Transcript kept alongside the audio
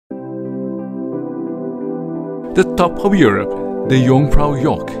The top of Europe, the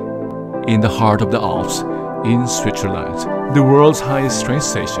Jungfraujoch, in the heart of the Alps, in Switzerland, the world's highest train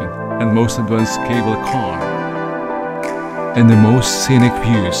station and most advanced cable car, and the most scenic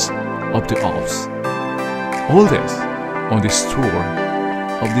views of the Alps. All this on this tour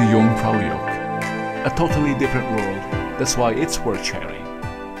of the Jungfraujoch, a totally different world. That's why it's worth sharing.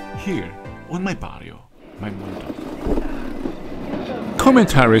 Here on my Barrio, my Mundo.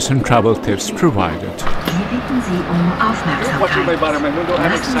 Commentaries and travel tips provided. Watching my Barrio, my Mundo,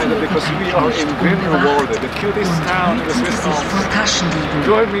 I'm excited because we are in Grindelwald, the cutest town in the Swiss Alps.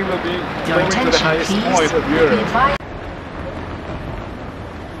 Join me, will be going to the highest point of Europe.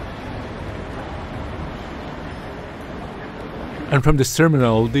 And from this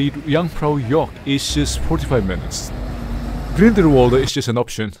terminal, the Jungfraujoch is just 45 minutes. Grindelwald is just an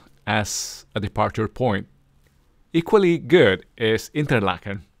option as a departure point. Equally good is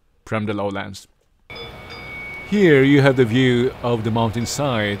Interlaken from the lowlands. Here you have the view of the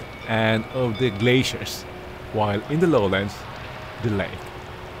mountainside and of the glaciers, while in the lowlands, the lake,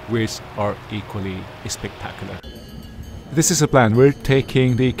 which are equally spectacular. This is a plan. We're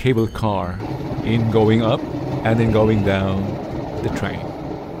taking the cable car in going up and then going down the train.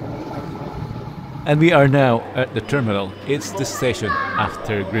 And we are now at the terminal. It's the station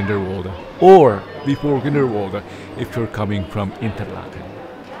after Grindelwald, or before Grindelwald if you're coming from Interlaken.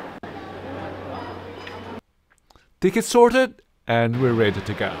 Tickets sorted and we're ready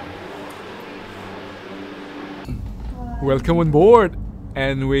to go. Welcome on board,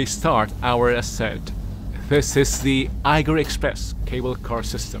 and we start our ascent. This is the Eiger Express cable car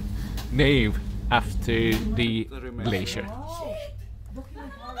system, named after the glacier.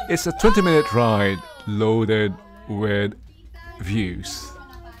 It's a 20-minute ride loaded with views.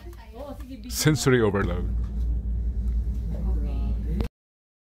 Sensory overload.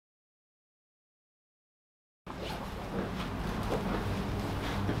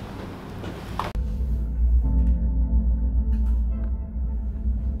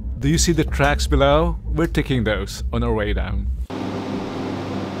 Do you see the tracks below? We're taking those on our way down.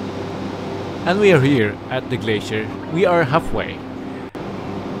 And we are here at the glacier. We are halfway.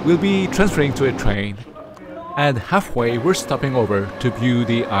 We'll be transferring to a train, and halfway we're stopping over to view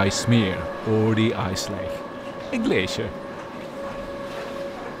the ice mere, or the ice lake, a glacier.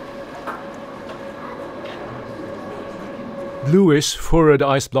 Bluish for the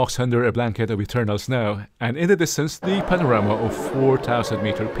ice blocks under a blanket of eternal snow, and in the distance the panorama of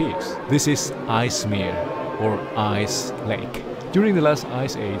 4,000-meter peaks. This is ice mere, or ice lake. During the last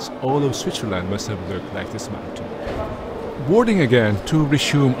ice age, all of Switzerland must have looked like this mountain. Boarding again to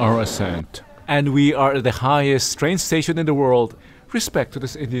resume our ascent. And we are at the highest train station in the world. Respect to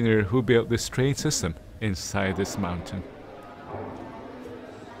this engineer who built this train system inside this mountain.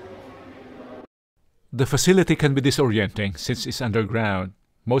 The facility can be disorienting since it's underground,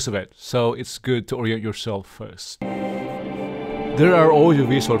 most of it, so it's good to orient yourself first. There are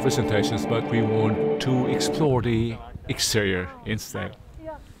audiovisual presentations, but we want to explore the exterior instead.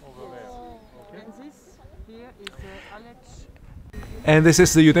 And this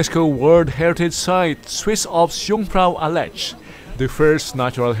is the UNESCO World Heritage Site, Swiss Alps Jungfrau Aletsch, the first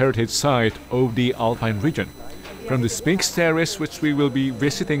natural heritage site of the Alpine region. From the Sphinx Terrace, which we will be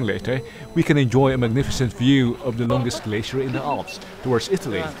visiting later, we can enjoy a magnificent view of the longest glacier in the Alps towards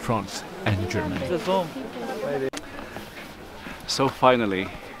Italy, France and Germany. So finally,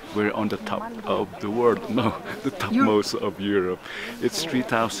 we're on the top of the world, no, the topmost of Europe. It's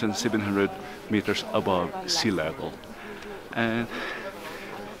 3,700 meters above sea level. And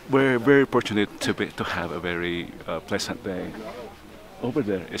we're very fortunate to have a very pleasant day. Over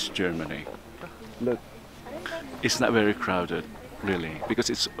there is Germany. Look, it's not very crowded, really, because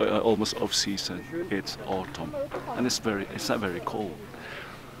it's almost off season. It's autumn, and it's not very cold.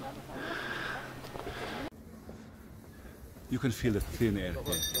 You can feel the thin air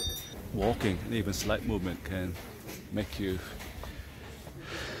here. Walking and even slight movement can make you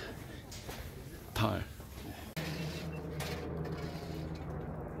tired.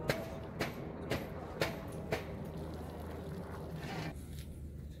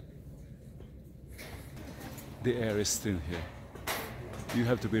 The air is thin here. You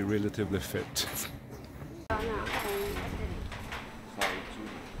have to be relatively fit.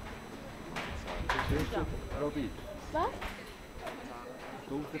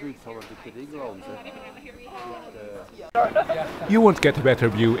 You won't get a better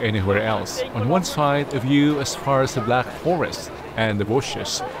view anywhere else. On one side, a view as far as the Black Forest and the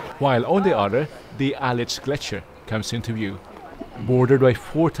Vosges, while on the other, the Aletsch Glacier comes into view, bordered by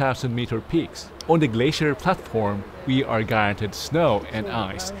 4,000-meter peaks. On the glacier platform, we are guaranteed snow and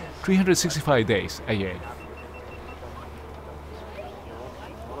ice 365 days a year.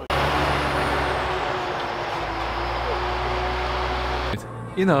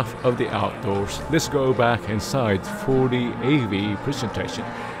 Enough of the outdoors, let's go back inside for the AV presentation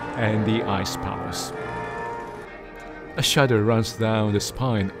and the Ice Palace. A shudder runs down the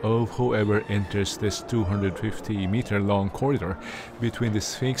spine of whoever enters this 250-meter long corridor between the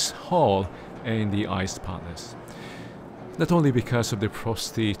Sphinx Hall and the Ice Palace. Not only because of the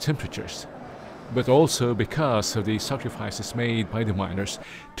frosty temperatures, but also because of the sacrifices made by the miners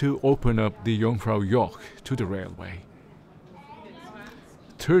to open up the Jungfraujoch to the railway.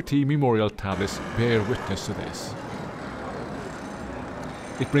 30 memorial tablets bear witness to this.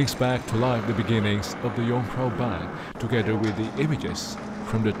 It brings back to life the beginnings of the Jungfrau band, together with the images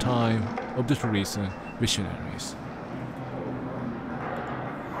from the time of the Teresa missionaries.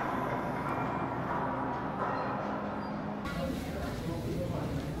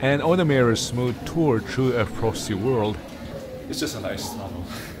 And on a mirror smooth tour through a frosty world, it's just a nice tunnel.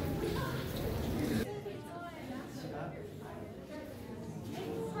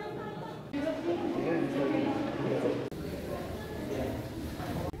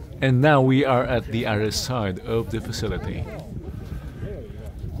 And now we are at the other side of the facility.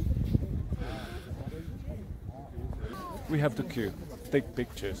 We have to queue, take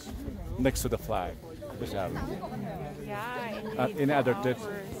pictures next to the flag. In other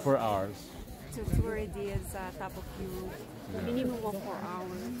 4 hours. To tour this type of queue, minimum of 4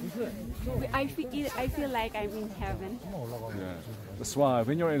 hours. I feel like I'm in heaven. Yeah. That's why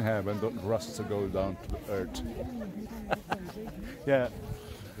when you're in heaven, don't rush to go down to earth. Yeah.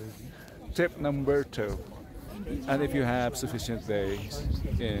 Tip number 2. And if you have sufficient days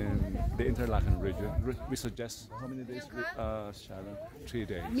in the Interlaken region, we suggest how many days, Sharon? 3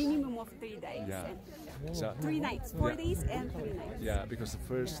 days. Minimum of 3 days. Yeah. So 3 nights, 4 days and 3 nights. Yeah, because the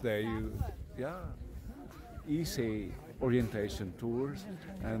first day easy orientation tours,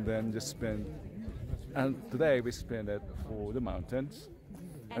 and then just spend. And today we spend it for the mountains.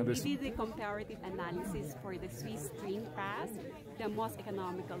 And we did the comparative analysis for the Swiss train pass, the most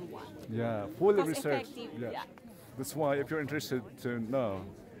economical one. Yeah, fully researched. Yeah. That's why if you're interested to know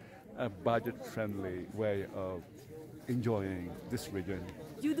a budget-friendly way of enjoying this region.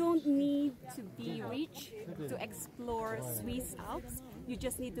 You don't need to be rich to explore Swiss Alps. You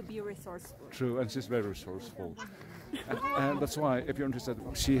just need to be resourceful. True, and she's very resourceful. and that's why, if you're interested,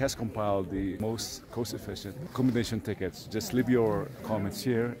 she has compiled the most cost-efficient combination tickets. Just leave your comments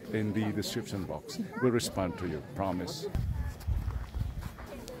here in the description box. We'll respond to you, promise.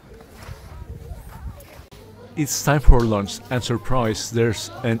 It's time for lunch, and surprise, there's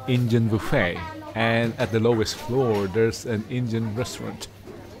an Indian buffet. And at the lowest floor, there's an Indian restaurant.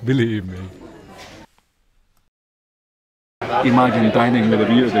 Believe me. Imagine dining with a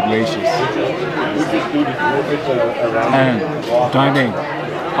view of the glaciers. And dining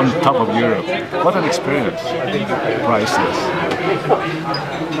on top of Europe. What an experience. Priceless.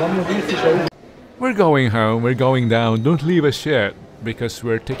 We're going home, we're going down. Don't leave us yet, because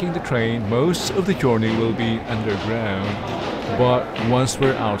we're taking the train. Most of the journey will be underground. But once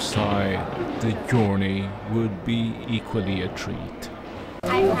we're outside, the journey would be equally a treat.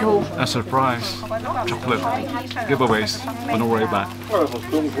 A surprise, chocolate giveaways on our way back.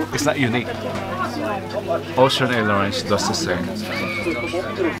 It's not unique. Austrian Airlines does the same.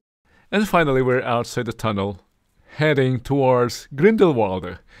 And finally we're outside the tunnel, heading towards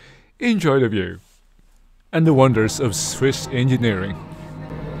Grindelwald. Enjoy the view and the wonders of Swiss engineering.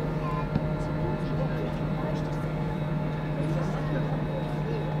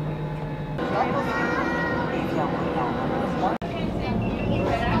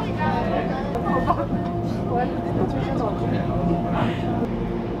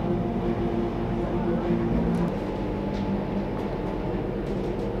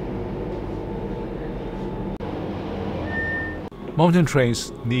 Mountain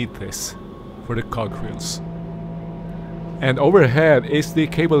trains need this for the cogwheels. And overhead is the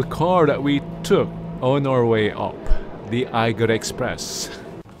cable car that we took on our way up, the Eiger Express.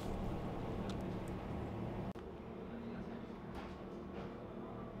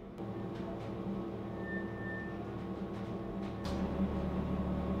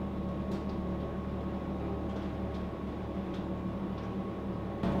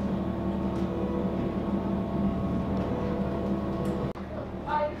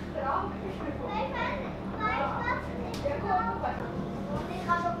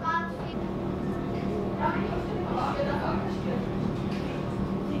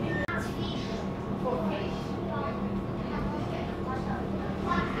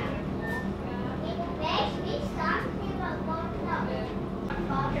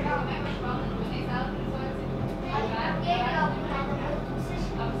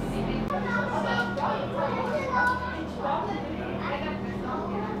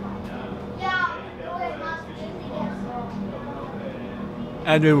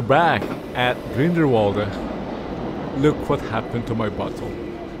 And we're back at Grindelwald. Look what happened to my bottle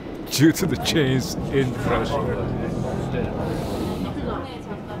due to the change in pressure.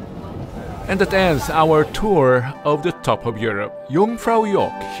 And that ends our tour of the top of Europe,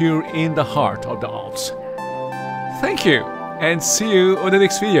 Jungfraujoch, here in the heart of the Alps. Thank you, and see you on the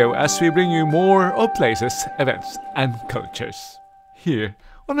next video as we bring you more of places, events and cultures here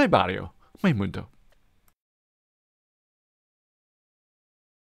on my Barrio, my Mundo.